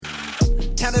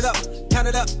count it up, count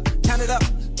it up, count it up,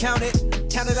 count it,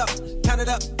 count it up, count it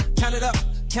up, count it up,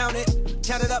 count it,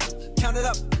 count it up, count it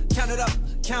up, count it up,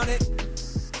 count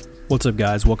it. What's up,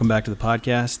 guys? Welcome back to the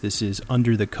podcast. This is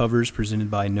Under the Covers,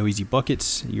 presented by No Easy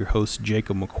Buckets. Your host,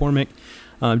 Jacob McCormick.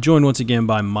 I'm joined once again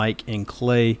by Mike and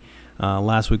Clay.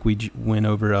 Last week we went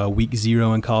over week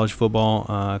 0 in college football,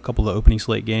 a couple of opening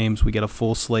slate games. We got a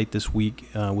full slate this week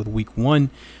with week 1.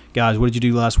 Guys, what did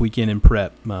you do last weekend in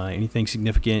prep? Anything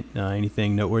significant?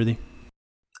 Anything noteworthy?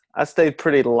 I stayed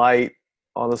pretty light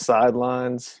on the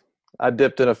sidelines. I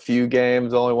dipped in a few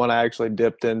games. The only one I actually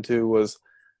dipped into was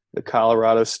the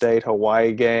Colorado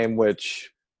State-Hawaii game,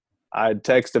 which I had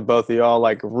texted both of y'all,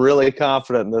 like, really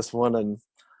confident in this one. And,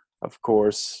 of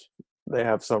course, they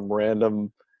have some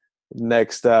random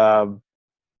next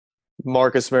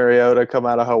Marcus Mariota come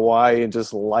out of Hawaii and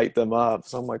just light them up.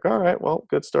 So I'm like, all right, well,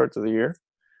 good start to the year.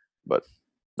 But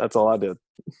that's all I did.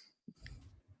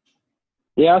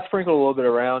 Yeah, I sprinkled a little bit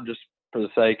around just for the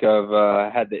sake of I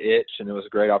had the itch, and it was a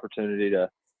great opportunity to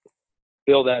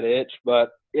fill that itch. But,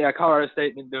 yeah, Colorado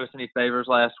State didn't do us any favors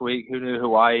last week. Who knew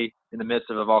Hawaii, in the midst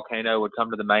of a volcano, would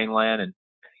come to the mainland and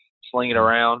sling it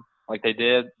around like they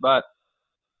did? But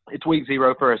it's week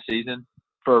 0 for a season,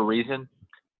 for a reason.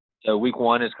 So week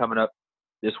 1 is coming up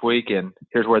this week, and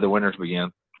here's where the winners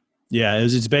begin. Yeah,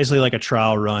 it's basically like a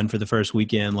trial run for the first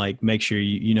weekend. Like, make sure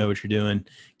you know what you're doing.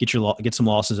 Get some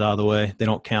losses out of the way. They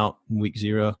don't count in week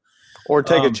 0. Or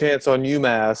take a chance on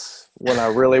UMass when I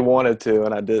really wanted to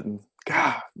and I didn't.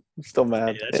 God, I'm still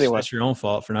mad. Hey, that's your own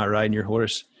fault for not riding your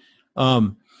horse.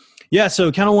 Yeah, so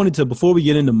kind of wanted to, before we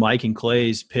get into Mike and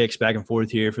Clay's picks back and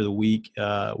forth here for the week,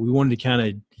 we wanted to kind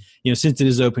of, since it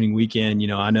is opening weekend,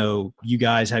 I know you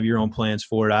guys have your own plans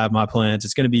for it. I have my plans.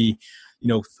 It's going to be,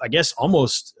 I guess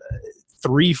almost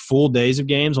 3 full days of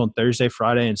games on Thursday,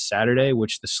 Friday, and Saturday,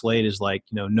 which the slate is like,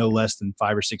 no less than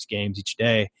 5 or 6 games each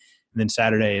day. And then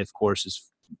Saturday, of course, is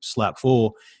slap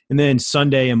full. And then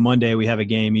Sunday and Monday, we have a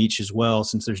game each as well,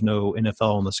 since there's no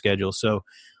NFL on the schedule. So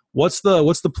what's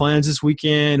the plans this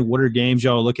weekend? What are games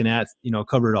y'all are looking at?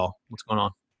 Cover it all. What's going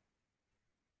on?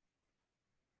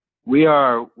 We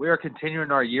are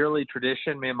continuing our yearly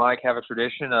tradition. Me and Mike have a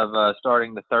tradition of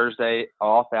starting the Thursday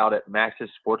off out at Max's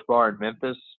Sports Bar in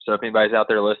Memphis. So if anybody's out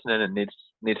there listening and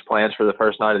needs plans for the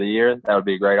first night of the year, that would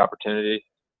be a great opportunity to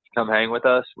come hang with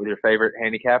us with your favorite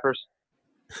handicappers.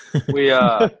 We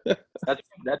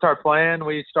that's our plan.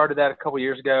 We started that a couple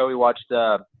years ago. We watched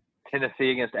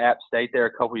Tennessee against App State there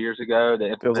a couple years ago.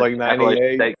 It feels like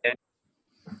 98.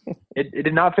 It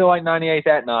did not feel like 98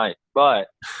 that night, but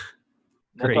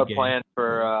that's Great our game. plan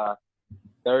for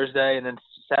Thursday. And then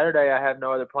Saturday, I have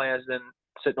no other plans than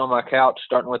sitting on my couch,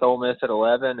 starting with Ole Miss at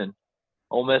 11. And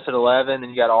Ole Miss at 11, and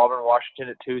you got Auburn, Washington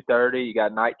at 2:30. You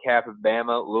got nightcap of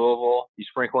Bama, Louisville. You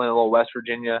sprinkle in a little West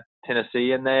Virginia,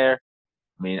 Tennessee in there.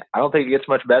 I mean, I don't think it gets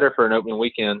much better for an opening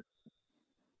weekend.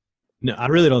 No, I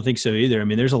really don't think so either. I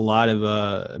mean, there's a lot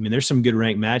of there's some good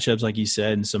ranked matchups, like you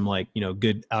said, and some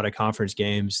good out of conference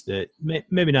games that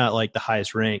maybe not like the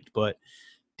highest ranked, but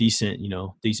decent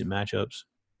matchups.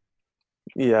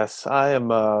 Yes, I am.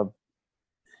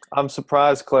 I'm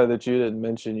surprised, Clay, that you didn't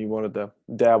mention you wanted to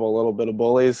dabble a little bit of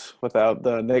bullies without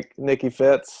Nicky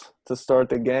Fitz to start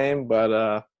the game,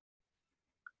 but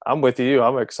I'm with you.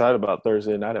 I'm excited about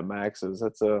Thursday night at Max's.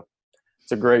 It's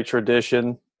a great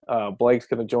tradition. Blake's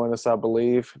going to join us, I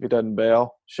believe, if he doesn't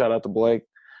bail. Shout out to Blake.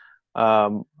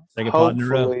 Second pod in a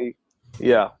row.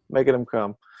 Yeah, making him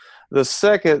come. The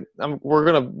second, we're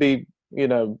going to be,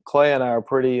 Clay and I are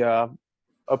pretty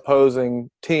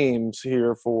opposing teams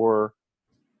here for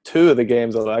 2 of the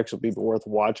games that'll actually be worth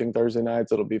watching Thursday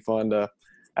nights. It'll be fun to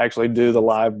actually do the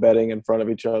live betting in front of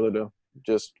each other to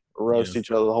just roast each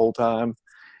other the whole time.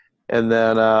 And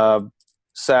then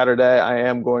Saturday, I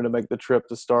am going to make the trip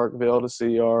to Starkville to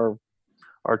see our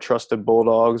trusted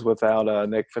Bulldogs without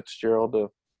Nick Fitzgerald to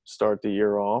start the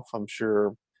year off. I'm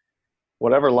sure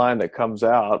whatever line that comes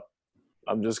out,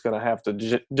 I'm just going to have to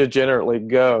degenerately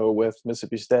go with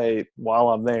Mississippi State while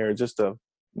I'm there just to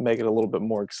make it a little bit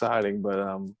more exciting. But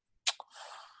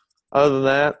other than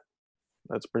that,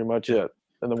 that's pretty much it.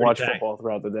 And then watch football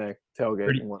throughout the day,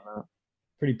 tailgate and whatnot.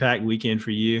 Pretty packed weekend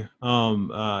for you.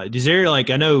 Is there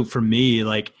I know for me,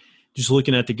 just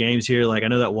looking at the games here, I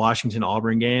know that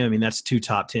Washington-Auburn game, I mean, that's 2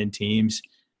 top 10 teams.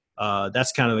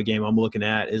 That's kind of a game I'm looking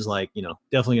at is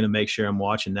definitely going to make sure I'm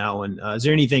watching that one. Is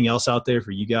there anything else out there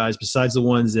for you guys besides the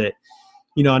ones that,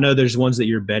 I know there's ones that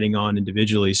you're betting on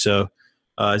individually. So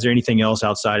is there anything else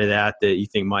outside of that you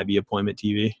think might be appointment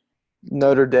TV?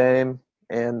 Notre Dame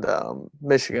and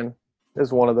Michigan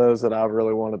is one of those that I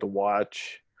really wanted to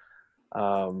watch.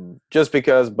 Just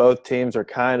because both teams are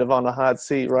kind of on the hot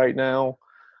seat right now.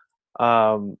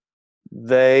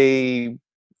 They,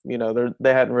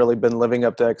 they hadn't really been living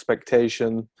up to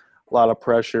expectation. A lot of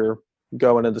pressure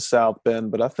going into South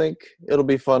Bend, but I think it'll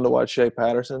be fun to watch Shea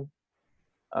Patterson,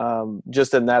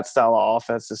 just in that style of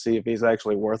offense to see if he's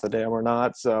actually worth a damn or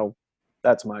not. So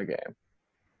that's my game.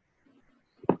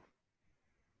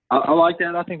 I like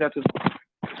that. I think that's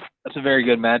a very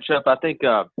good matchup. I think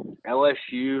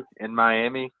LSU and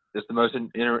Miami is the most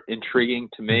intriguing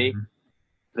to me.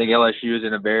 I think LSU is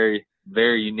in a very,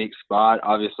 very unique spot.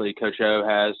 Obviously, Coach O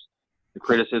has the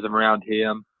criticism around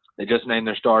him. They just named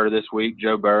their starter this week,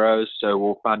 Joe Burrows, so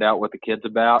we'll find out what the kid's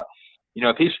about.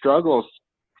 If he struggles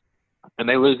and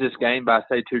they lose this game by,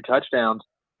 say, 2 touchdowns,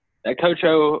 that Coach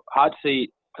O hot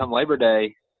seat come Labor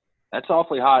Day, that's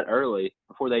awfully hot early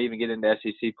before they even get into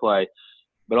SEC play.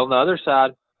 But on the other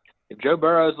side, if Joe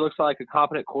Burrows looks like a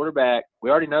competent quarterback, we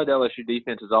already know the LSU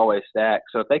defense is always stacked.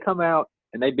 So if they come out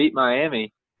and they beat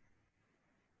Miami,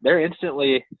 they're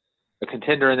instantly a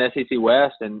contender in the SEC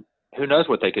West, and who knows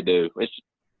what they could do.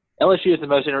 LSU is the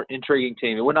most intriguing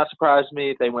team. It would not surprise me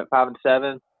if they went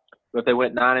 5-7, but if they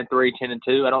went 9-3,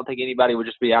 10-2, I don't think anybody would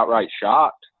just be outright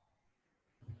shocked.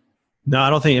 No,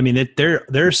 I don't think. I mean,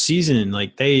 their season,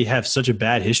 like, they have such a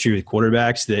bad history with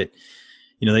quarterbacks that,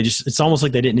 it's almost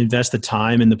like they didn't invest the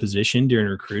time in the position during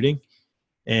recruiting.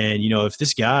 And, if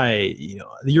this guy,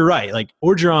 you're right. Like,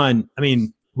 Orgeron, I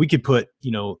mean, we could put,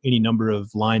 any number of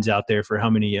lines out there for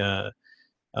how many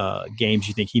games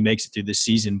you think he makes it through this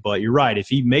season. But you're right. If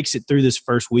he makes it through this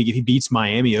first week, if he beats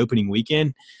Miami opening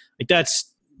weekend, like,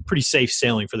 that's pretty safe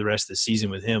sailing for the rest of the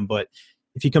season with him. But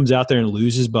if he comes out there and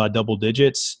loses by double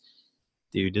digits,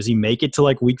 dude, does he make it to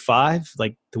like week 5,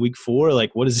 like to week 4?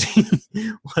 Like, what is he?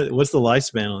 What's the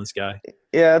lifespan on this guy?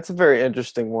 Yeah, it's a very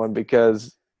interesting one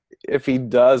because if he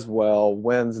does well,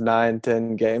 wins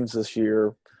 9-10 games this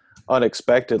year,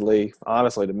 unexpectedly,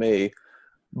 honestly, to me,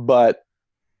 but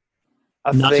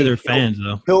I Not think to their fans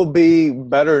though. He'll be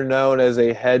better known as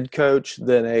a head coach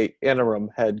than a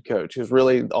interim head coach. Because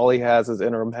really, all he has is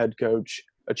interim head coach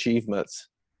achievements.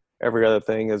 Every other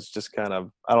thing is just kind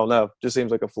of, I don't know, just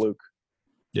seems like a fluke.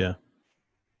 Yeah.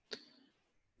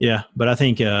 Yeah, but I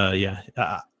think, if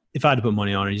I had to put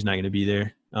money on it, he's not going to be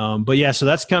there. But yeah, so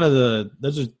that's kind of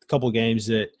those are a couple of games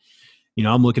that,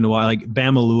 I'm looking to watch. Like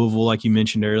Bama Louisville, like you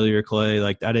mentioned earlier, Clay.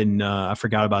 Like I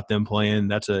forgot about them playing.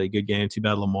 That's a good game. Too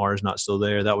bad Lamar's not still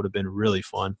there. That would have been really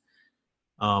fun.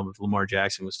 If Lamar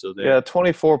Jackson was still there. Yeah,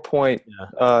 24-point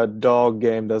dog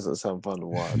game doesn't sound fun to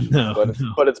watch. No,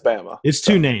 but it's Bama. It's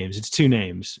 2 names. It's 2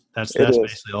 names. That's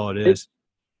basically all it is.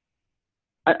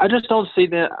 I just don't see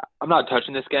that. I'm not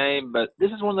touching this game, but this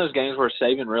is one of those games where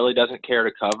Saban really doesn't care to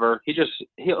cover.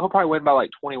 He'll probably win by like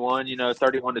 21,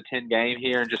 31-10 game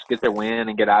here, and just get their win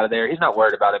and get out of there. He's not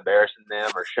worried about embarrassing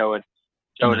them or showing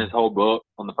his whole book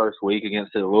on the first week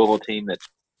against the Louisville team that's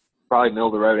probably middle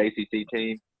of the road ACC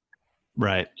team.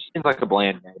 Right. Seems like a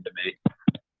bland game to me.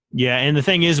 Yeah, and the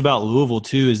thing is about Louisville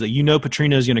too is that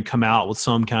Petrino is going to come out with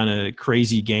some kind of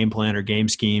crazy game plan or game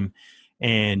scheme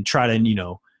and try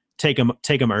to take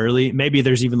them early. Maybe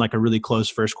there's even like a really close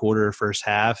first quarter or first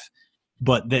half.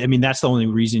 But that's the only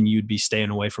reason you'd be staying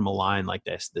away from a line like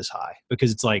this high,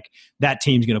 because it's like that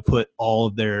team's going to put all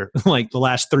of their like the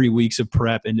last 3 weeks of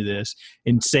prep into this,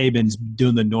 and Saban's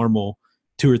doing the normal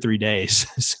 2 or 3 days.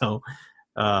 So,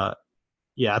 I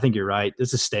think you're right.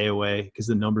 This is stay away because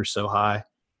the number's so high.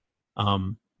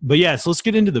 But yeah, so let's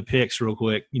get into the picks real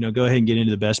quick. Go ahead and get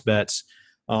into the best bets.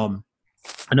 I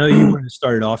know you wanted to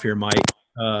start it off here, Mike.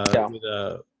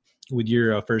 With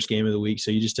your first game of the week, so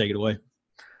you just take it away.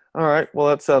 All right, well,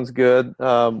 that sounds good.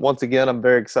 Once again, I'm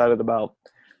very excited about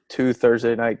 2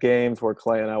 Thursday night games where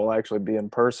Clay and I will actually be in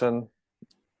person,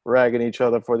 ragging each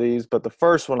other for these. But the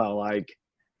first one I like,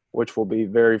 which will be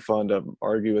very fun to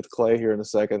argue with Clay here in a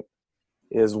second,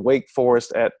 is Wake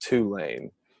Forest at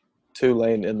Tulane.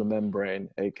 Tulane in the membrane,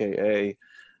 a.k.a.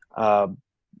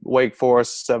 Wake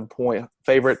Forest 7-point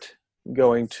favorite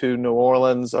going to New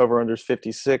Orleans, over under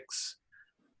 56.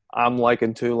 I'm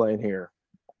liking Tulane here.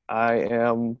 I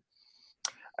am,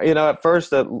 at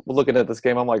first looking at this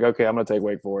game, I'm like, okay, I'm going to take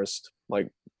Wake Forest,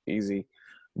 like easy.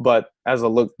 But as I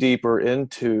look deeper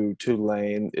into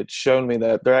Tulane, it's shown me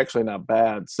that they're actually not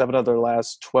bad. 7 of their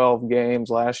last 12 games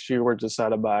last year were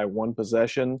decided by 1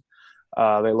 possession.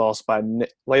 They lost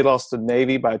to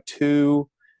Navy by 2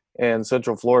 and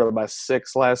Central Florida by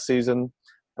 6 last season.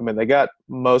 They got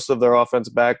most of their offense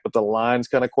back, but the line's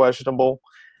kind of questionable.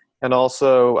 And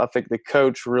also, I think the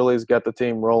coach really has got the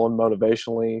team rolling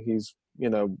motivationally. He's,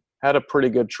 had a pretty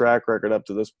good track record up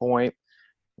to this point.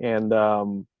 And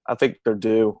I think they're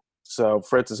due. So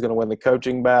Fritz is going to win the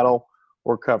coaching battle.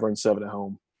 We're covering 7 at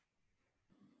home.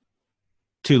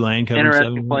 Tulane covering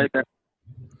Interesting 7. play there.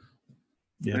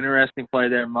 Yeah. Interesting play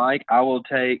there, Mike. I will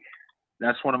take –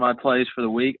 that's one of my plays for the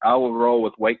week. I will roll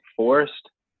with Wake Forest.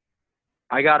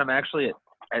 I got them actually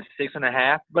at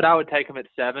 6.5, but I would take them at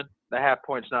 7. The half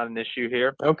point's not an issue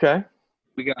here. Okay.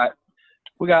 We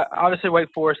got obviously Wake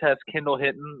Forest has Kendall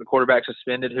Hinton, the quarterback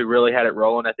suspended, who really had it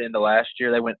rolling at the end of last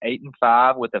year. They went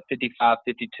 8-5 with a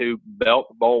 55-52 Belk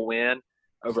Bowl win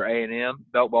over A&M.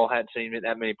 Belk Bowl hadn't seen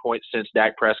that many points since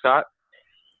Dak Prescott.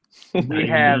 We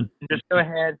have – just go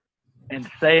ahead and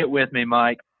say it with me,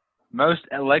 Mike. Most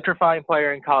electrifying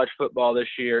player in college football this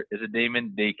year is a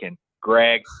Demon Deacon,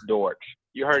 Greg Dortch.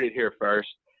 You heard it here first.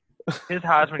 His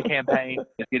Heisman campaign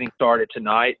is getting started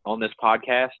tonight on this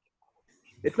podcast.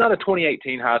 It's not a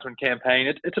 2018 Heisman campaign.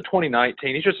 It's a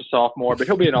 2019. He's just a sophomore, but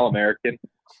he'll be an All-American.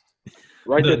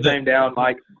 Write this name down,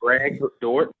 Mike. Greg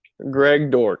Dortch.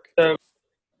 Greg Dortch. So,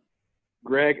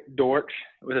 Greg Dortch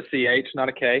with a CH, not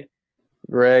a K.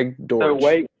 Greg Dortch.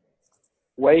 So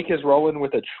Wake is rolling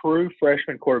with a true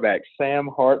freshman quarterback, Sam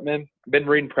Hartman. Been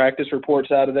reading practice reports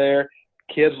out of there.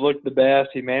 Kids look the best.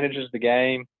 He manages the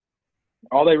game.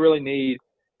 All they really need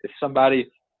is somebody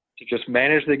to just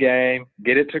manage the game,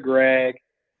 get it to Greg,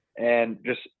 and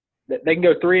just they can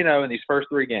go 3-0 in these first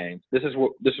 3 games. This is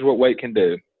what Wake can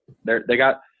do. They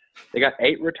got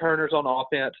 8 returners on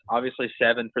offense, obviously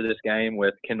 7 for this game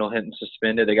with Kendall Hinton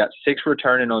suspended. They got 6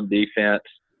 returning on defense.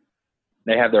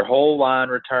 They have their whole line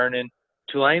returning.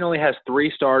 Tulane only has 3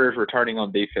 starters returning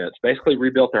on defense. Basically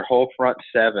rebuilt their whole front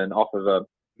 7 off of a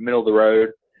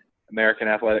middle-of-the-road American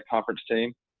Athletic Conference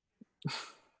team.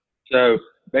 So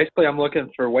basically I'm looking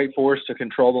for Wake Forest to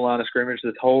control the line of scrimmage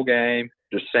this whole game.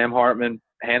 Just Sam Hartman,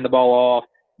 hand the ball off,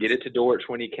 get it to Dortch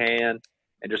when he can,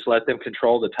 and just let them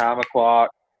control the time of clock,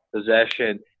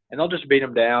 possession, and they'll just beat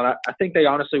them down. I think they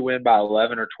honestly win by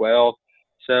 11 or 12.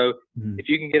 So if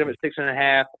you can get them at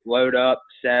 6.5, load up,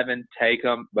 7, take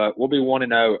them. But we'll be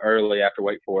 1-0 early after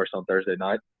Wake Forest on Thursday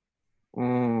night.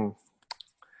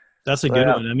 That's a good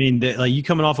one. I mean, like you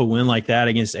coming off a win like that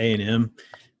against A&M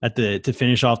to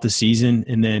finish off the season,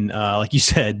 and then like you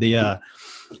said, the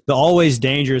always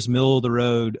dangerous middle of the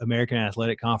road American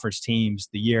Athletic Conference teams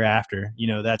the year after.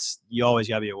 You always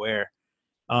got to be aware.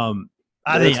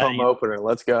 I think home opener.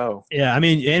 Let's go. Yeah, I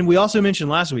mean, and we also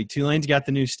mentioned last week Tulane's got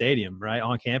the new stadium right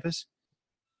on campus.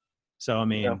 So I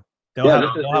mean, they'll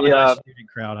have a nice student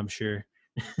crowd, I'm sure.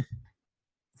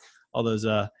 All those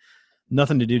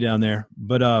nothing to do down there,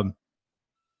 but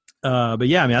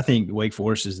yeah, I mean, I think Wake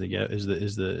Forest is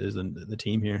the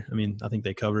team here. I mean, I think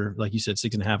they cover, like you said,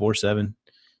 6.5 or 7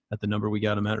 at the number we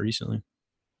got them at recently.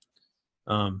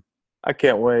 I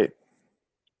can't wait.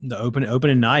 The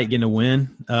opening night, getting a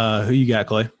win. Who you got,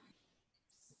 Clay?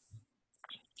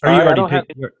 Or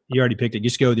you already picked it.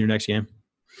 Just go with your next game.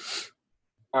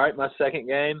 All right, my second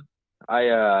game.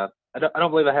 I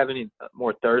don't believe I have any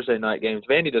more Thursday night games.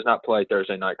 Vandy does not play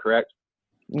Thursday night, correct?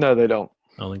 No, they don't.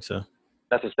 I don't think so.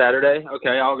 That's a Saturday?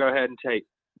 Okay, I'll go ahead and take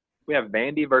 – we have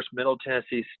Vandy versus Middle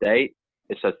Tennessee State.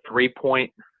 It's a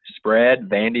 3-point spread,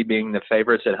 Vandy being the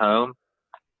favorites at home.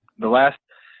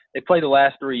 They played the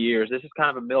last 3 years. This is kind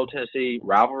of a Middle Tennessee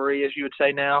rivalry, as you would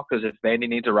say now, because if Vandy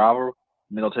needs a rival,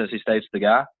 Middle Tennessee State's the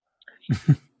guy.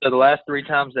 So the last 3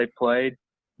 times they've played,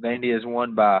 Vandy has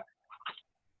won by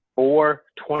 4,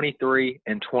 23,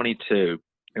 and 22.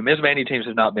 And Miss Vandy teams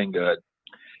have not been good.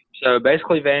 So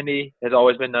basically Vandy has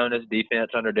always been known as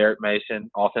defense under Derek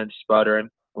Mason, offense sputtering.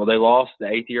 Well, they lost the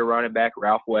 8th-year running back,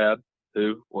 Ralph Webb,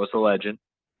 who was a legend.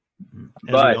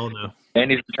 But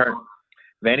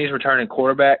Vandy's returning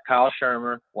quarterback, Kyle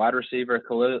Shermer, wide receiver,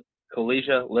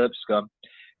 Kalisha Lipscomb.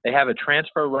 They have a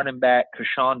transfer running back,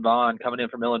 Kashawn Vaughn, coming in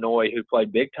from Illinois, who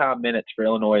played big-time minutes for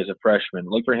Illinois as a freshman.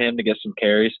 Look for him to get some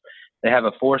carries. They have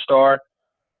a 4-star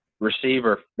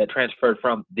receiver that transferred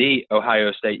from the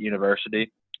Ohio State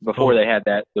University before they had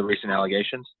the recent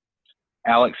allegations.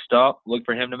 Alex Stuck, look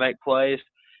for him to make plays.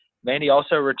 Vandy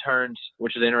also returns,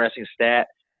 which is an interesting stat,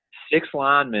 6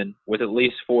 linemen with at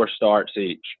least 4 starts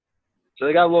each. So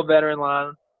they got a little veteran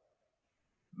line.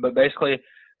 But basically,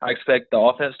 I expect the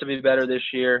offense to be better this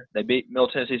year. They beat Middle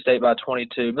Tennessee State by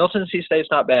 22. Middle Tennessee State's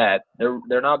not bad.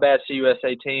 They're not a bad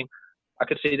CUSA team. I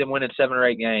could see them winning 7 or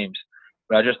 8 games.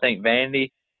 But I just think Vandy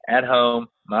at home,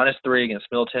 -3 against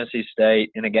Middle Tennessee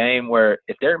State in a game where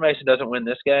if Derek Mason doesn't win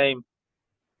this game,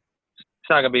 it's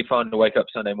not going to be fun to wake up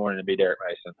Sunday morning and be Derek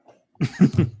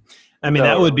Mason. I mean,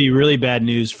 that would be really bad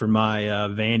news for my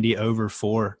Vandy over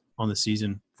 4 on the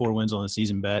season, 4 wins on the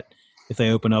season bet. If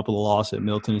they open up with a loss at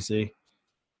Middle Tennessee,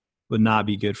 would not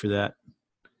be good for that.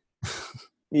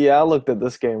 Yeah, I looked at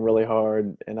this game really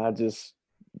hard, and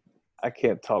I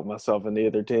can't talk myself into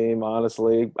either team,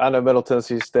 honestly. I know Middle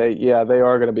Tennessee State, yeah, they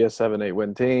are going to be a 7-8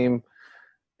 win team.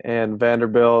 And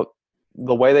Vanderbilt,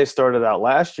 the way they started out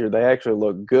last year, they actually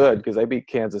looked good because they beat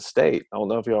Kansas State. I don't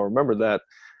know if y'all remember that.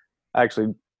 I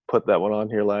actually put that one on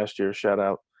here last year, shout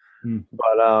out.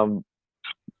 But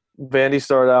Vandy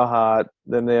started out hot,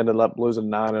 then they ended up losing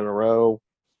 9 in a row.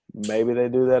 Maybe they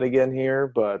do that again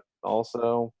here, but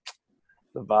also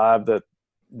the vibe that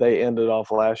they ended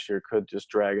off last year could just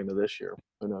drag into this year.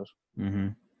 Who knows? Mm-hmm.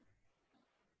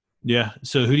 Yeah.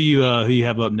 So who do you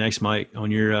have up next, Mike, on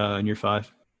your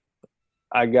 5?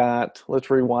 Let's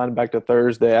rewind back to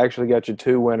Thursday. I actually got you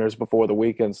 2 winners before the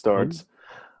weekend starts.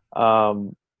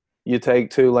 You take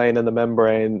Tulane in the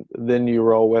membrane, then you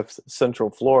roll with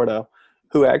Central Florida,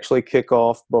 who actually kick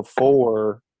off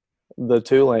before the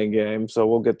Tulane game. So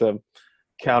we'll get to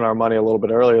count our money a little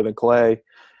bit earlier than Clay.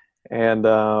 And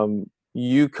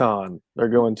UConn, they're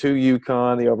going to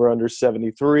UConn, the over-under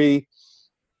 73.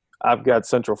 I've got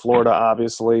Central Florida,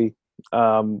 obviously.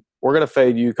 We're going to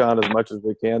fade UConn as much as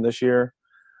we can this year.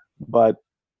 But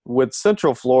with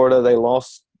Central Florida, they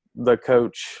lost the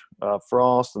coach,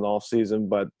 Frost, in the offseason,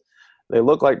 but they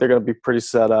look like they're going to be pretty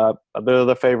set up. They're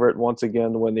the favorite once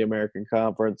again to win the American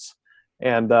Conference.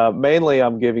 And mainly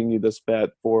I'm giving you this bet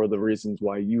for the reasons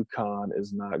why UConn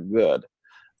is not good.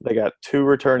 They got 2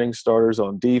 returning starters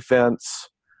on defense.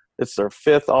 It's their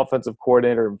 5th offensive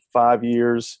coordinator in 5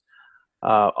 years.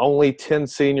 Only 10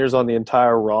 seniors on the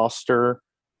entire roster.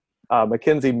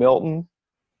 Mackenzie Milton,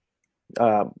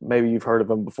 maybe you've heard of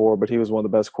him before, but he was one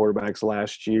of the best quarterbacks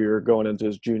last year going into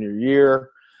his junior year.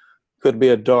 Could be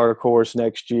a dark horse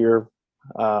next year.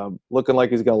 Looking like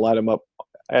he's going to light him up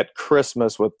at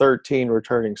Christmas with 13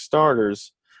 returning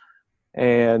starters.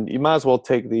 And you might as well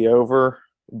take the over,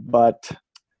 but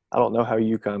I don't know how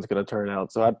UConn's going to turn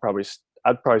out, so I'd probably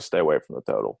stay away from the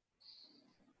total.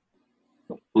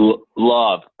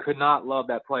 Could not love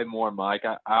that play more, Mike.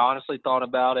 I honestly thought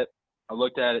about it. I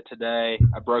looked at it today.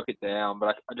 I broke it down,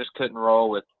 but I just couldn't roll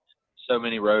with so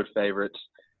many road favorites.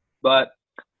 But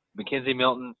Mackenzie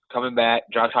Milton coming back.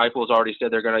 Josh Heupel has already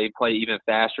said they're going to play even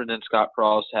faster than Scott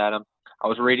Frost had them. I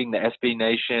was reading the SB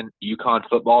Nation UConn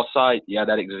football site. Yeah,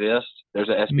 that exists. There's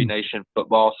an SB Nation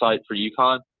football site for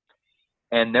UConn.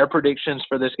 And their predictions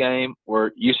for this game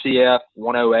were UCF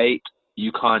 108,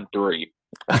 UConn 3.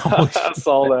 I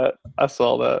saw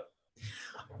that.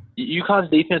 UConn's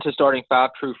defense is starting 5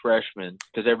 true freshmen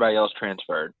because everybody else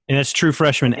transferred. And that's true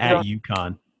freshmen at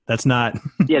UConn. That's not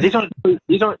 – Yeah, these aren't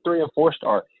 3 and 4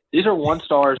 stars. These are 1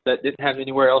 stars that didn't have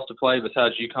anywhere else to play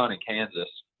besides UConn and Kansas.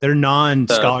 They're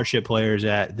non-scholarship players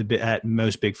at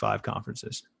most Big 5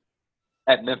 conferences.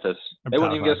 At Memphis. They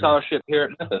wouldn't even get a scholarship here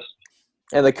at Memphis.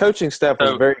 And the coaching staff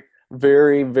was very,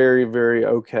 very, very, very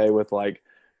okay with, like,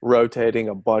 rotating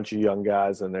a bunch of young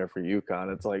guys in there for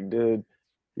UConn. It's like, dude,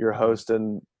 you're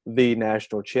hosting the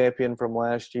national champion from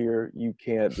last year. You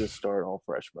can't just start all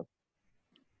freshmen.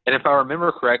 And if I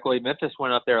remember correctly, Memphis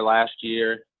went up there last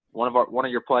year. One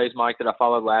of your plays, Mike, that I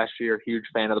followed last year, huge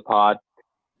fan of the pod.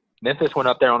 Memphis went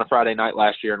up there on a Friday night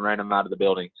last year and ran them out of the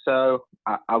building. So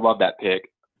I love that pick.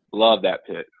 Love that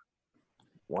pick.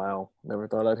 Wow. Never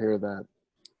thought I'd hear that.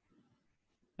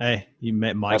 Hey, you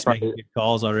met Mike's making good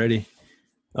calls already.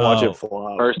 Watch it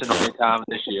flop. First and only time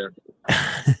this year.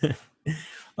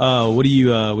 What do you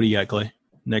got, Clay?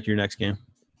 Your next game.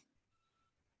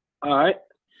 All right.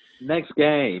 Next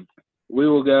game, we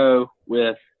will go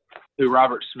with who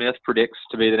Robert Smith predicts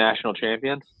to be the national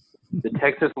champions. The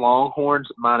Texas Longhorns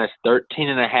minus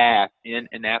 13.5 in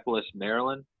Annapolis,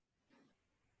 Maryland.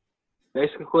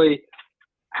 Basically,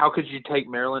 how could you take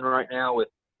Maryland right now with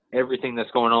everything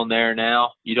that's going on there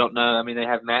now? You don't know. I mean, they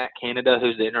have Matt Canada,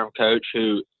 who's the interim coach,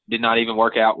 who did not even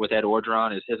work out with Ed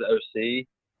Orgeron as his OC.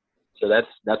 So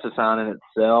that's a sign in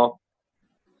itself.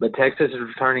 But Texas is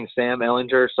returning Sam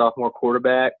Ehlinger, sophomore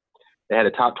quarterback. They had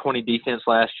a top 20 defense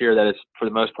last year that is, for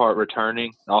the most part,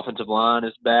 returning. The offensive line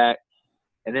is back.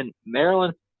 And then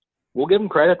Maryland, we'll give them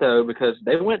credit, though, because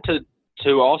they went to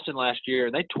Austin last year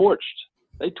and they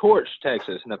torched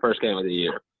Texas in the first game of the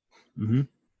year. Mm-hmm.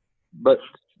 But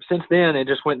since then, it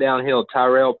just went downhill.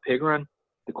 Tyrell Pigron,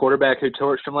 the quarterback who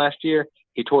torched him last year,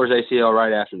 he tore his ACL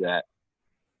right after that.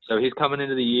 So he's coming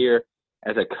into the year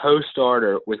as a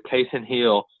co-starter with Kaysen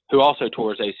Hill, who also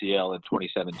tore his ACL in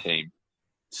 2017.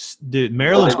 Dude,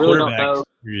 Maryland's quarterbacks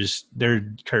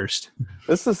they're cursed.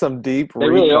 This is some deep they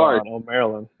really are. On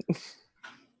Maryland.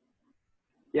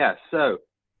 Yeah, so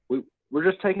we're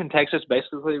just taking Texas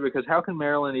basically because how can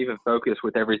Maryland even focus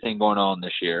with everything going on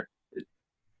this year?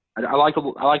 I like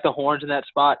the Horns in that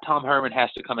spot. Tom Herman has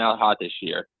to come out hot this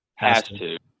year. Has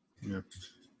to.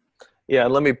 Yeah,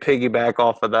 let me piggyback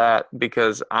off of that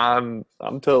because I'm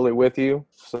totally with you.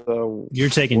 So You're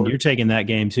taking that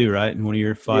game too, right? In one of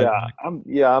your five.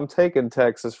 I'm taking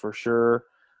Texas for sure.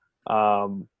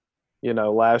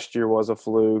 Last year was a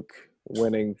fluke,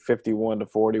 winning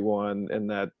 51-41 in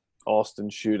that Austin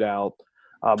shootout.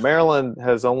 Maryland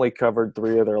has only covered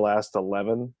 3 of their last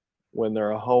 11 when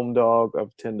they're a home dog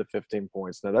of 10 to 15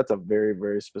 points. Now that's a very,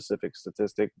 very specific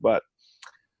statistic, but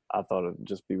I thought it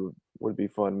would be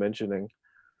fun mentioning.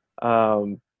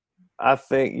 I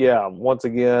think, once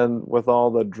again, with all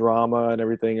the drama and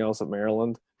everything else at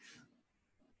Maryland,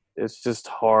 it's just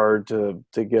hard to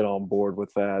get on board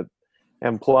with that.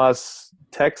 And plus,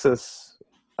 Texas,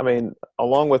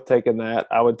 along with taking that,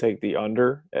 I would take the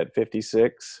under at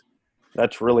 56.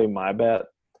 That's really my bet.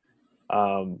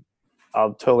 I'll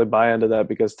totally buy into that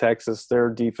because Texas, their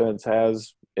defense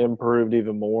has improved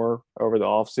even more over the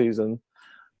offseason.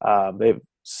 They've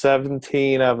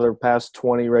 17 out of their past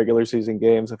 20 regular season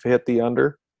games have hit the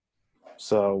under.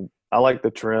 So I like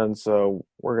the trend, so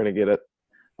we're going to get it.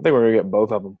 I think we're going to get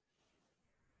both of them.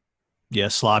 Yeah,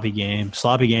 sloppy game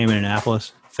in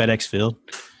Annapolis, FedEx Field.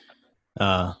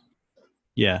 I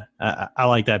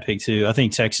like that pick too. I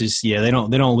think Texas, they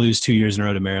don't lose 2 years in a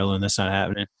row to Maryland. That's not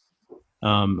happening.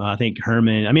 I think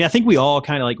Herman. I think we all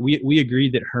kind of we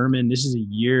agreed that Herman. This is a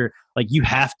year you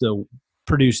have to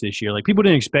produce this year. People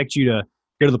didn't expect you to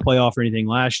go to the playoff or anything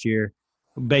last year,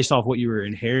 based off what you were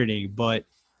inheriting. But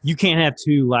you can't have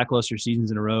 2 lackluster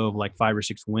seasons in a row of 5 or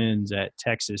 6 wins at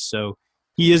Texas. So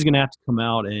he is going to have to come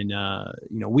out and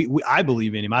I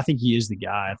believe in him. I think he is the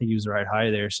guy. I think he was the right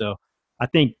hire there. So I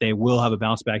think they will have a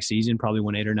bounce back season, probably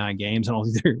win 8 or 9 games. I don't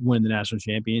think they're winning the national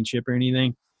championship or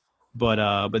anything.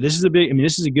 But this is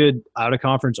this is a good out of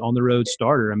conference on the road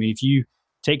starter. If you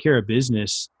take care of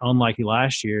business, unlike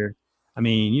last year,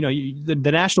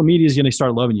 the national media is going to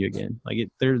start loving you again.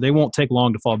 They won't take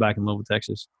long to fall back in love with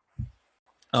Texas.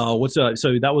 What's up?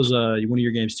 So that was one of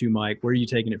your games too, Mike. Where are you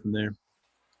taking it from there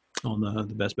on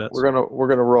the best bets? We're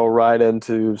gonna roll right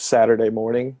into Saturday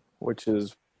morning, which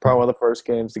is probably one of the first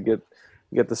games to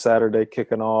get the Saturday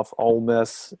kicking off. Ole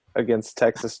Miss against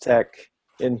Texas Tech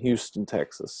in Houston,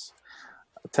 Texas.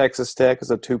 Texas Tech is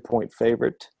a 2-point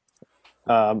favorite,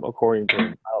 according to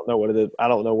I don't know what it is. I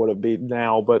don't know what it be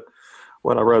now, but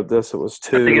when I wrote this, it was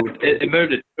 2. I think it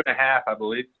moved to 2.5, I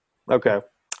believe. Okay.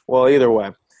 Well, either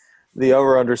way, the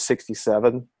over/under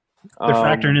 67. They're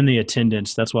factoring in the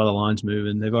attendance. That's why the line's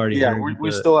moving. They've already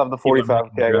we still have the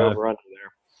 45K over/under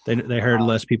there. They heard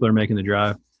less people are making the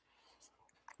drive.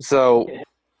 So,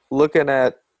 looking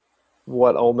at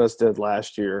what Ole Miss did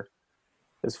last year,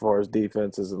 as far as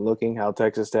defenses, and looking how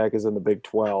Texas Tech is in the Big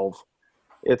 12,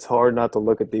 it's hard not to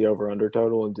look at the over/under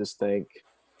total and just think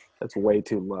that's way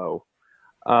too low.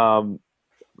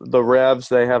 The Revs,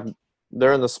 they're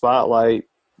in the spotlight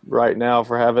right now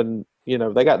for having,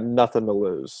 they got nothing to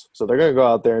lose. So they're going to go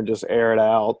out there and just air it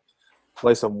out,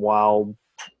 play some wild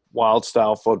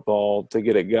style football to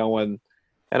get it going.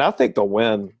 And I think they'll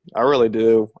win. I really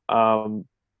do. I'm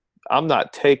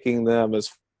not taking them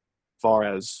as far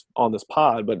as on this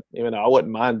pod, but I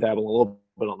wouldn't mind dabbling a little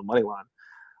bit on the money line.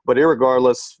 But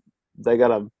irregardless, they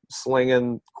got a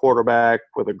slinging quarterback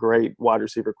with a great wide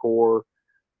receiver core.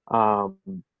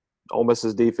 Ole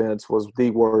Miss's defense was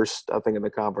the worst, I think, in the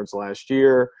conference last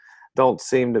year. Don't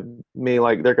seem to me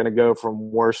like they're going to go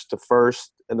from worst to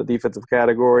first in the defensive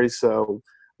category, so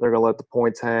they're going to let the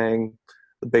points hang.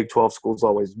 The Big 12 schools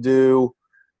always do.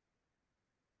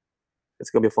 It's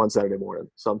going to be a fun Saturday morning,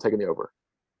 so I'm taking the over.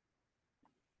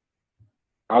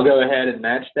 I'll go ahead and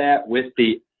match that with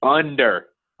the under.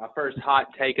 My first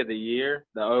hot take of the year,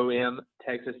 the OM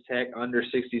Texas Tech under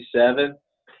 67.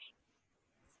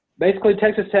 Basically,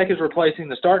 Texas Tech is replacing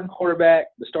the starting quarterback,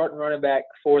 the starting running back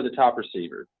for the top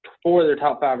receiver. 4 of their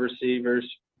top 5 receivers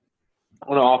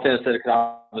on an offense that could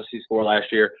obviously score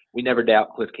last year. We never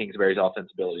doubt Cliff Kingsbury's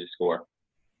offensive ability to score.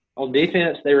 On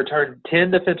defense, they returned 10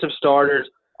 defensive starters,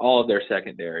 all of their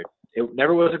secondary. It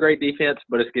never was a great defense,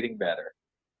 but it's getting better.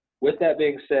 With that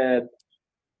being said,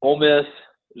 Ole Miss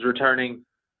is returning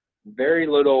very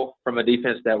little from a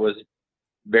defense that was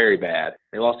very bad.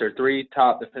 They lost their 3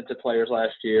 top defensive players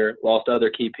last year, lost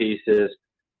other key pieces.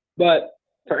 But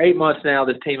for 8 months now,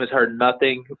 this team has heard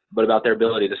nothing but about their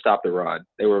ability to stop the run.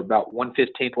 They were about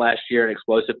 115th last year in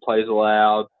explosive plays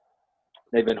allowed.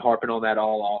 They've been harping on that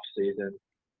all off season.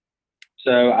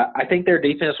 So I think their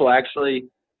defense will actually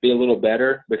be a little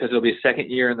better because it'll be a second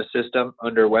year in the system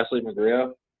under Wesley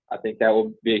McGriff. I think that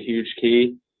will be a huge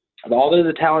key. But although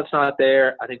the talent's not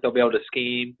there, I think they'll be able to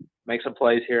scheme, make some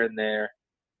plays here and there.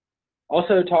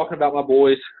 Also, talking about my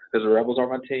boys, because the Rebels are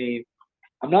my team,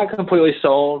 I'm not completely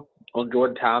sold on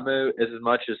Jordan Ta'amu as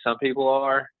much as some people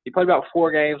are. He played about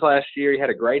 4 games last year. He had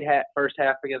a great first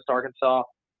half against Arkansas,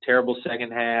 terrible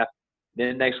second half.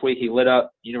 Then next week he lit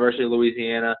up University of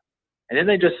Louisiana. And then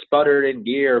they just sputtered in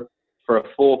gear for a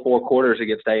full 4 quarters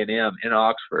against A&M in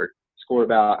Oxford. Scored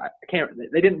about –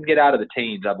 they didn't get out of the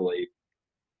teens, I believe.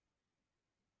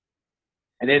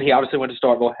 And then he obviously went to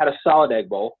Starkville, had a solid Egg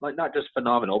Bowl, like not just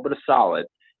phenomenal, but a solid.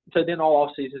 So then all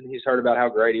offseason he's heard about how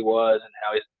great he was and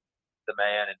how he's the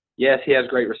man. And yes, he has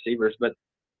great receivers, but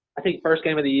I think first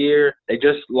game of the year, they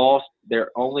just lost their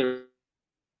only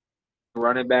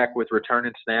running back with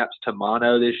returning snaps to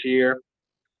mono this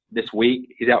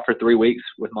week. He's out for 3 weeks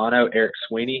with mono, Eric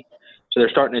Sweeney. So they're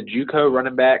starting a JUCO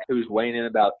running back who's weighing in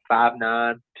about 5'9",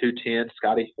 210,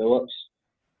 Scotty Phillips.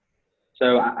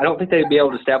 So I don't think they'd be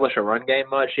able to establish a run game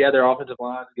much. Yeah, their offensive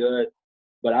line's good,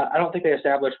 but I don't think they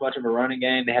establish much of a running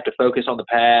game. They have to focus on the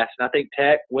pass. And I think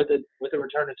Tech, with a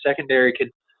returning secondary, can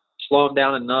slow them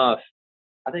down enough.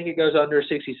 I think it goes under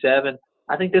 67.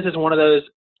 I think this is one of those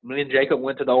 – me and Jacob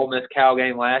went to the Ole Miss Cal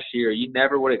game last year. You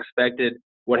never would have expected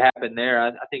what happened there.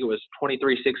 I think it was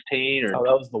 23-16. Oh,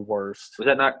 that was the worst. Was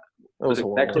that not – That was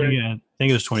horrible. Yeah, I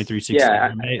think it was 23-16. Yeah,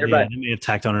 they may have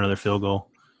tacked on another field goal.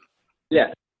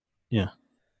 Yeah. Yeah.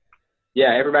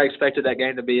 Yeah, everybody expected that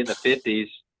game to be in the 50s,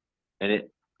 and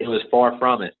it was far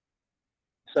from it.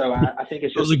 So I think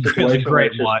it's just it was a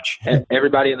great watch.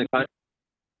 Everybody in the country.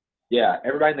 Yeah,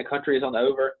 everybody in the country is on the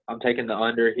over. I'm taking the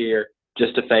under here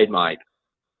just to fade Mike.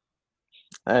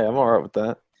 Hey, I'm all right with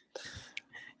that.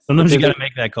 Sometimes you got to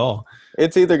make that call.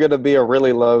 It's either going to be a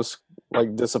really low,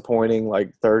 like disappointing,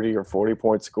 like 30 or 40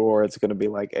 point score. It's going to be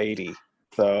like 80.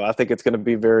 So I think it's going to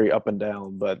be very up and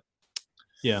down. But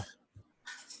yeah,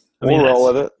 we'll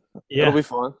roll with it. Yeah, it'll be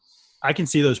fun. I can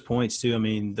see those points too. I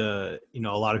mean, a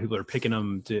lot of people are picking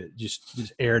them to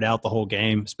just air it out the whole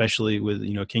game, especially with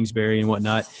Kingsbury and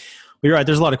whatnot. But you're right.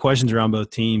 There's a lot of questions around both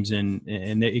teams, and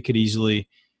it could easily,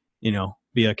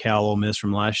 be a Cal Ole Miss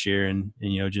from last year and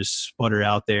just sputter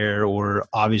out there, or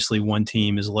obviously one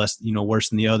team is less, worse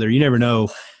than the other. You never know,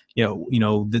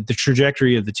 the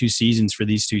trajectory of the 2 seasons for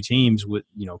these 2 teams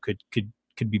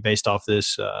could be based off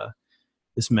this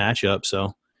matchup.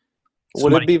 So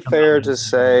would it be fair to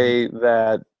say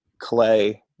that,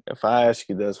 Clay, if I ask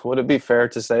you this, would it be fair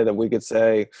to say that we could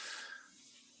say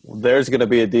there's going to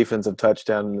be a defensive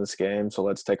touchdown in this game, so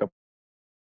let's take a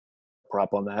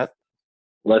prop on that?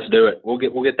 Let's do it. We'll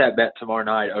get that bet tomorrow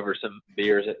night over some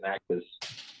beers at Max's.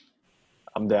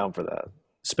 I'm down for that.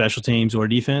 Special teams or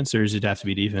defense, or does it have to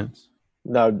be defense?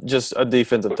 No, just a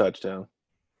defensive touchdown.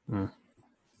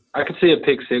 I could see a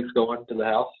pick 6 going to the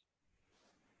house.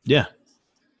 Yeah,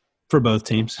 for both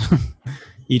teams,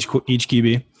 each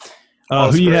QB.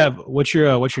 Who do you have? What's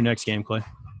your next game, Clay?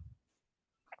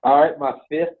 All right, my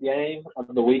 5th game of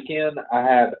the weekend. I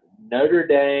have Notre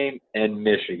Dame and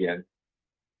Michigan.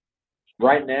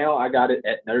 Right now, I got it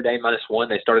at Notre Dame -1.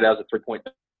 They started out as a 3-point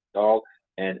dog,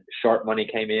 and sharp money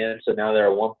came in. So now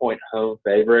they're a 1-point home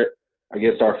favorite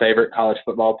against our favorite college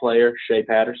football player, Shea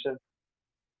Patterson.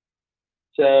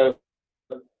 So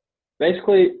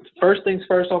basically, first things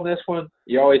first on this one,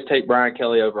 you always take Brian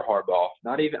Kelly over Harbaugh.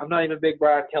 I'm not even a big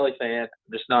Brian Kelly fan.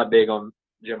 I'm just not big on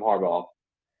Jim Harbaugh.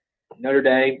 Notre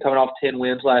Dame coming off 10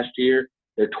 wins last year.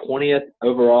 They're 20th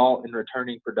overall in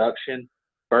returning production,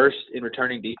 first in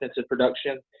returning defensive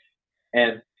production.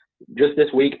 And just this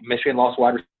week, Michigan lost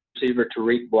wide receiver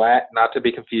Tariq Black, not to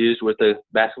be confused with the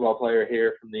basketball player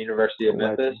here from the University of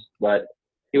Memphis, but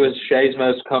he was Shea's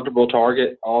most comfortable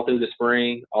target all through the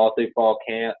spring, all through fall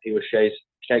camp. He was Shea's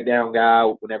check-down guy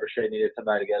whenever Shea needed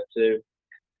somebody to go to.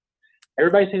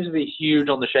 Everybody seems to be huge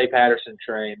on the Shea Patterson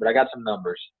train, but I got some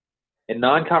numbers. In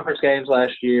non-conference games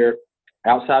last year,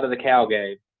 outside of the Cal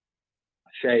game,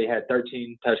 Shea had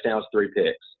 13 touchdowns, 3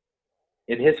 picks.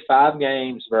 In his 5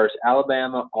 games versus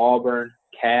Alabama, Auburn,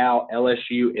 Cal,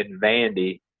 LSU, and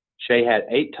Vandy, Shea had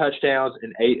 8 touchdowns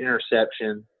and 8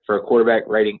 interceptions for a quarterback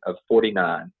rating of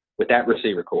 49 with that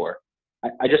receiver core.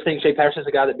 I just think Shea Patterson's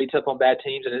a guy that beats up on bad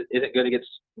teams and isn't good against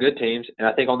good teams. And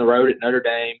I think on the road at Notre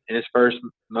Dame in his first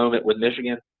moment with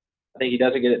Michigan, I think he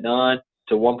doesn't get it done.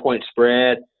 It's a 1-point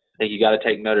spread. I think you got to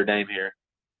take Notre Dame here.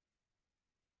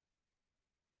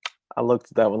 I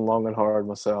looked at that one long and hard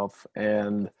myself,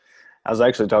 and I was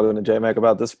actually talking to J-Mac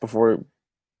about this before.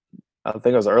 I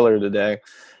think it was earlier today,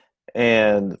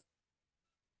 and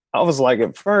I was like,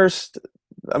 at first,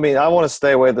 I mean, I want to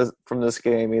stay away from this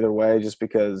game either way, just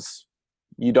because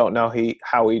you don't know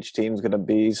how each team's going to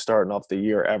be starting off the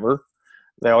year ever.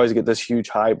 They always get this huge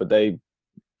hype, but they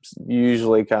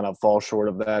usually kind of fall short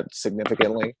of that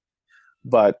significantly.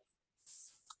 But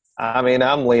I mean,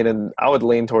 I would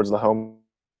lean towards the home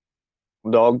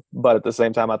dog, but at the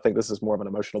same time, I think this is more of an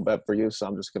emotional bet for you, so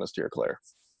I'm just going to steer clear.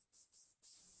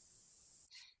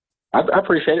 I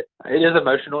appreciate it. It is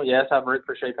emotional. Yes, I'm rooting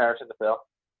for Shea Patterson to fail.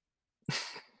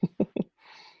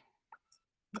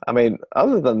 I mean,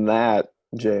 other than that,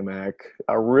 J-Mac,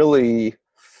 I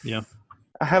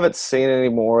haven't seen any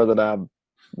more that I'm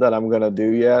going to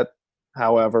do yet.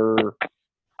 However,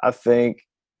 I think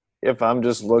if I'm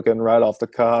just looking right off the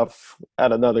cuff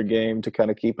at another game to kind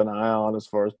of keep an eye on as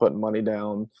far as putting money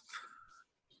down,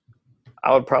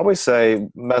 I would probably say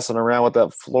messing around with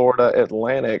that Florida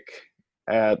Atlantic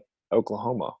at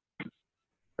Oklahoma.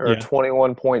 They're a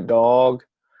 21-point dog.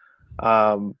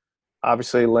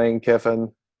 Obviously, Lane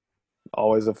Kiffin,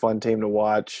 always a fun team to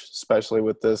watch, especially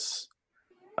with this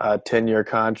 10-year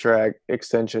contract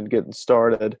extension getting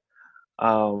started.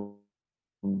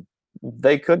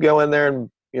 They could go in there and,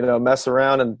 mess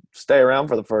around and stay around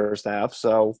for the first half.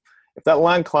 So if that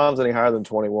line climbs any higher than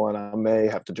 21, I may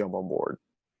have to jump on board.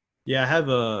 Yeah, I have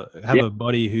a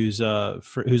buddy who's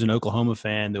an Oklahoma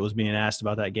fan that was being asked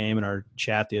about that game in our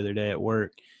chat the other day at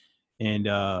work, and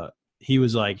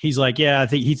he's like, yeah, I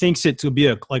think he thinks it to be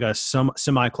a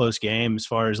semi-close game as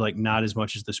far as like not as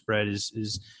much as the spread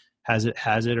is has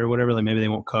it or whatever. Like maybe they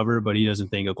won't cover, but he doesn't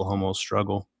think Oklahoma will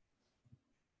struggle.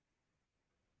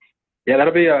 Yeah,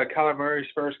 that'll be Kyler Murray's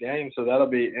first game, so that'll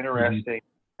be interesting.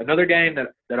 Mm-hmm. Another game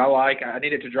that I like, I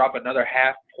need it to drop another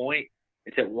half point.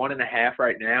 It's at 1.5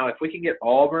 right now. If we can get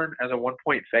Auburn as a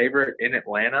 1-point favorite in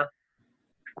Atlanta,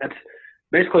 that's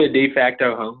basically a de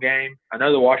facto home game. I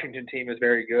know the Washington team is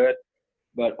very good,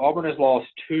 but Auburn has lost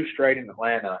 2 straight in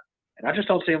Atlanta, and I just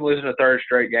don't see them losing a third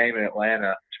straight game in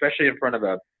Atlanta, especially in front of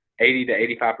a 80 to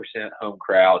 85% home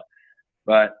crowd.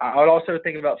 But I would also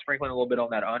think about sprinkling a little bit on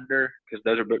that under because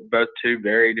those are both 2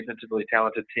 very defensively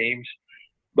talented teams.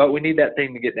 But we need that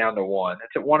thing to get down to 1.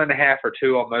 It's at 1.5 or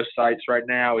 2 on most sites right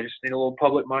now. We just need a little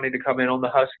public money to come in on the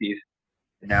Huskies,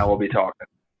 and now we'll be talking.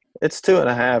 It's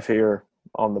 2.5 here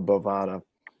on the Bovada.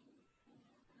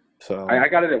 So I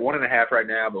got it at 1.5 right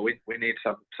now, but we need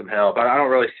some help. I don't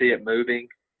really see it moving.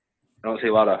 I don't see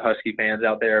a lot of Husky fans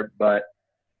out there, but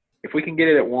if we can get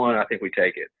it at 1, I think we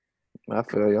take it. I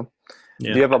feel you.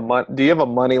 Yeah. Do you have a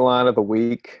money line of the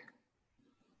week?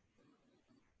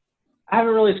 I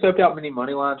haven't really scoped out many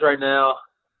money lines right now,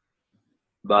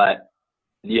 but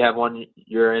do you have one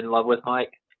you're in love with,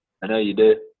 Mike? I know you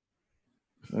do.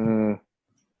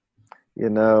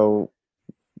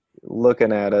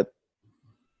 Looking at it.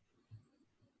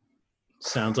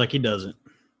 Sounds like he doesn't.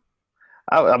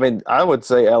 I mean, I would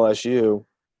say LSU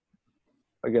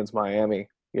against Miami,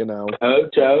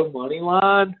 Joe, money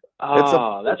line?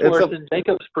 That's worse than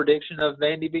Jacob's prediction of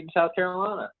Vandy beating South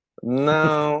Carolina.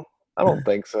 No, I don't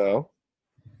think so.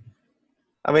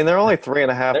 I mean, they're only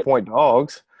 3.5-point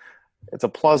dogs. It's a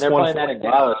plus 1. They're playing that in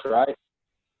Dallas, right?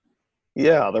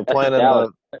 Yeah, they're playing in Dallas.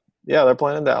 they're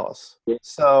playing in Dallas. Yeah.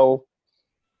 So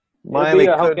Miami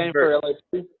It'll be a home game for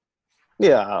LSU.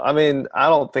 Yeah, I mean, I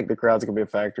don't think the crowd's going to be a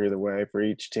factor either way for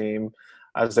each team.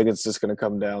 I just think it's just going to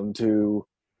come down to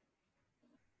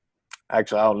 –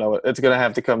 actually, I don't know. It's going to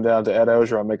have to come down to Ed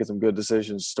Ogeron making some good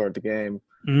decisions to start the game.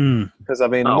 Because, I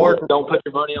mean, don't put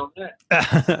your money on that.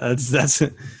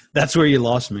 That's where you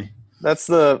lost me. That's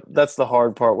the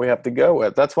hard part we have to go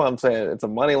with. That's why I'm saying it's a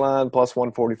money line plus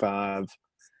 145.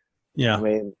 Yeah. I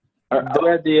mean – I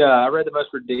read the most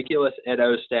ridiculous Ed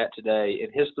O stat today.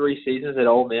 In his 3 seasons at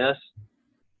Ole Miss –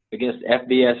 against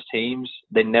FBS teams,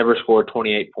 they never scored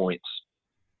 28 points.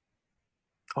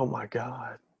 Oh, my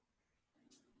God.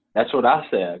 That's what I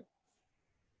said.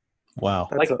 Wow.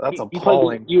 That's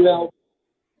appalling. UL,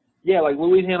 yeah, like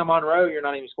Louisiana Monroe, you're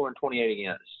not even scoring 28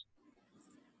 against.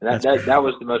 That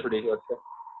was the most ridiculous thing.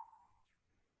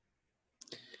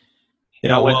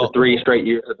 Yeah, I went to 3 straight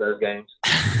years of those games.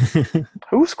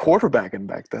 Who was quarterbacking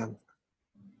back then?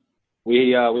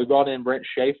 We brought in Brent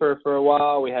Schaefer for a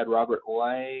while. We had Robert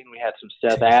Lane. We had some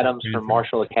Seth Adams from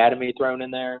Marshall Academy thrown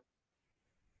in there.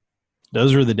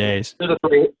 Those were the days. There's a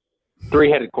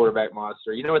three-headed quarterback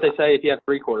monster. You know what they say? If you have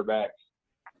 3 quarterbacks,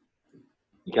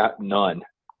 you got none.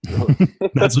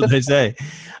 That's what they say.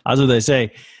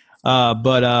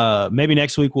 But maybe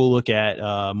next week we'll look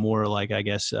at more like, I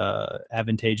guess,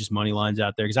 advantageous money lines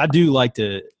out there. Because I do like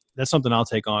to – that's something I'll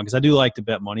take on because I do like to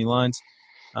bet money lines.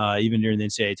 Even during the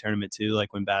NCAA tournament too,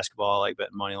 like when basketball, I like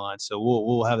betting money lines. So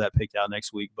we'll have that picked out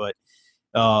next week. But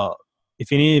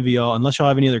if any of y'all, unless y'all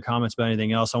have any other comments about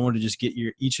anything else, I wanted to just get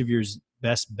each of your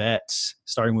best bets,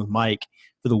 starting with Mike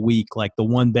for the week. Like the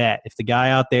one bet, if the guy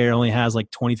out there only has like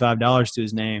 $25 to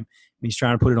his name and he's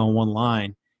trying to put it on one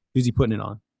line, who's he putting it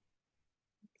on?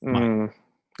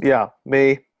 Yeah,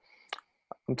 me.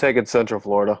 I'm taking Central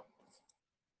Florida.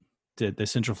 the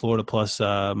Central Florida plus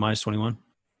minus 21.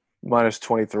 Minus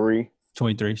 23.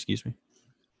 23, excuse me.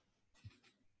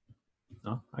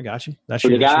 No, I got you. That's For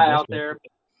your the guy best out bet.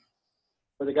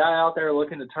 there,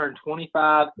 looking to turn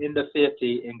 25 into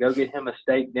 50 and go get him a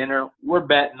steak dinner, we're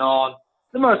betting on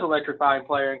the most electrifying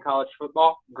player in college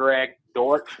football, Greg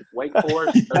Dortch, Wake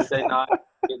Forest, Thursday night,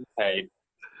 getting paid.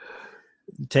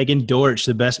 Taking Dortch,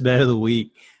 the best bet of the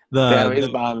week. Damn, he's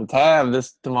behind the tab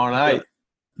this tomorrow night.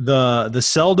 The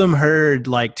seldom heard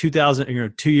like 2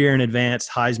 year in advance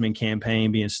Heisman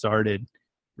campaign being started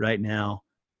right now.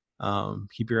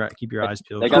 Keep your eyes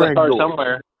peeled. They got to Greg start Dortch.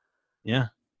 somewhere. Yeah,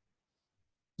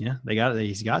 they got it.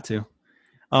 He's got to.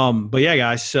 But yeah,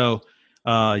 guys. So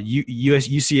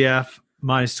UCF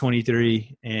minus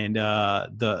 23 and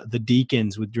the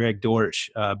Deacons with Greg Dortch,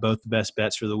 both the best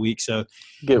bets for the week. So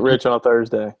Get rich on a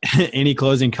Thursday. any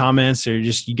closing comments, or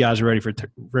just you guys are ready for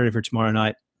tomorrow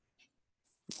night?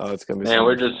 Oh, it's gonna be. Man,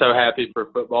 we're just so happy for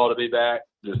football to be back.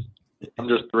 I'm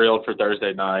just thrilled for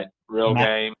Thursday night. Real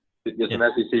game. Get some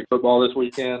SEC football this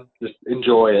weekend. Just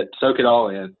enjoy it. Soak it all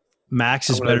in. Max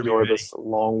is I'm gonna better be enjoy ready. this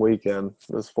long weekend,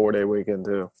 this 4-day weekend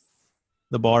too.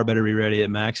 The bar better be ready at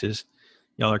Max's.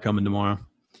 Y'all are coming tomorrow.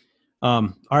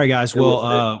 All right, guys.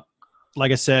 Well,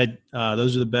 like I said,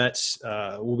 those are the bets.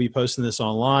 We'll be posting this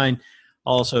online.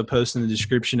 I'll also post in the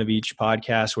description of each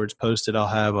podcast where it's posted. I'll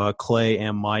have Clay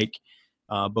and Mike,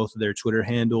 both of their Twitter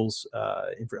handles,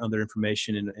 for other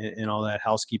information and all that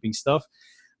housekeeping stuff.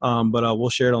 But we'll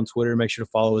share it on Twitter. Make sure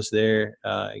to follow us there.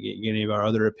 Get any of our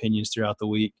other opinions throughout the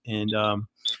week. And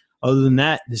other than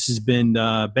that, this has been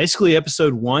basically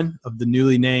episode 1 of the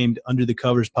newly named Under the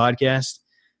Covers podcast.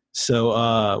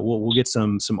 So we'll get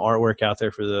some artwork out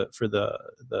there for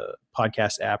the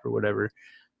podcast app or whatever.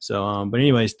 So, but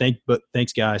anyways,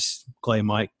 thanks guys, Clay,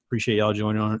 Mike, appreciate y'all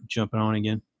jumping on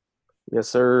again. Yes,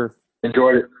 sir.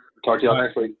 Enjoyed it. Talk to y'all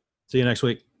next week. See you next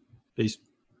week. Peace.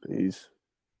 Peace.